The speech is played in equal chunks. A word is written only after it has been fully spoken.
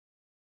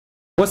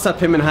What's up,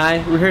 Pittman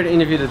High? We're here to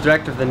interview the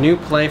director of the new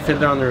play,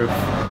 Fiddler on the Roof.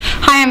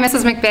 Hi, I'm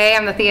Mrs. McVeigh.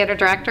 I'm the theater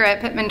director at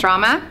Pittman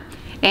Drama,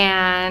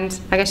 and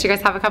I guess you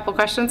guys have a couple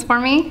questions for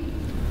me?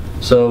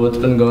 So what's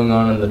been going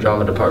on in the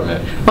drama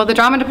department? Well, the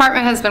drama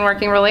department has been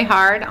working really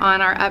hard on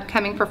our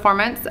upcoming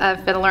performance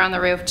of Fiddler on the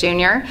Roof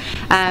Jr.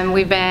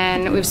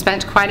 We've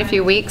spent quite a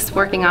few weeks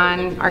working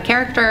on our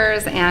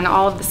characters and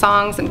all of the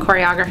songs and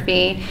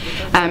choreography.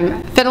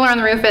 Fiddler on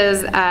the Roof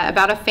is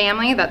about a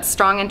family that's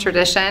strong in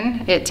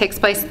tradition. It takes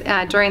place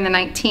during the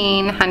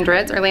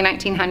 1900s, early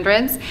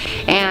 1900s,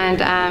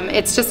 and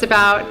it's just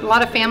about a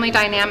lot of family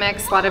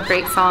dynamics, a lot of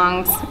great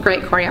songs,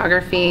 great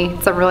choreography.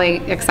 It's a really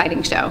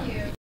exciting show.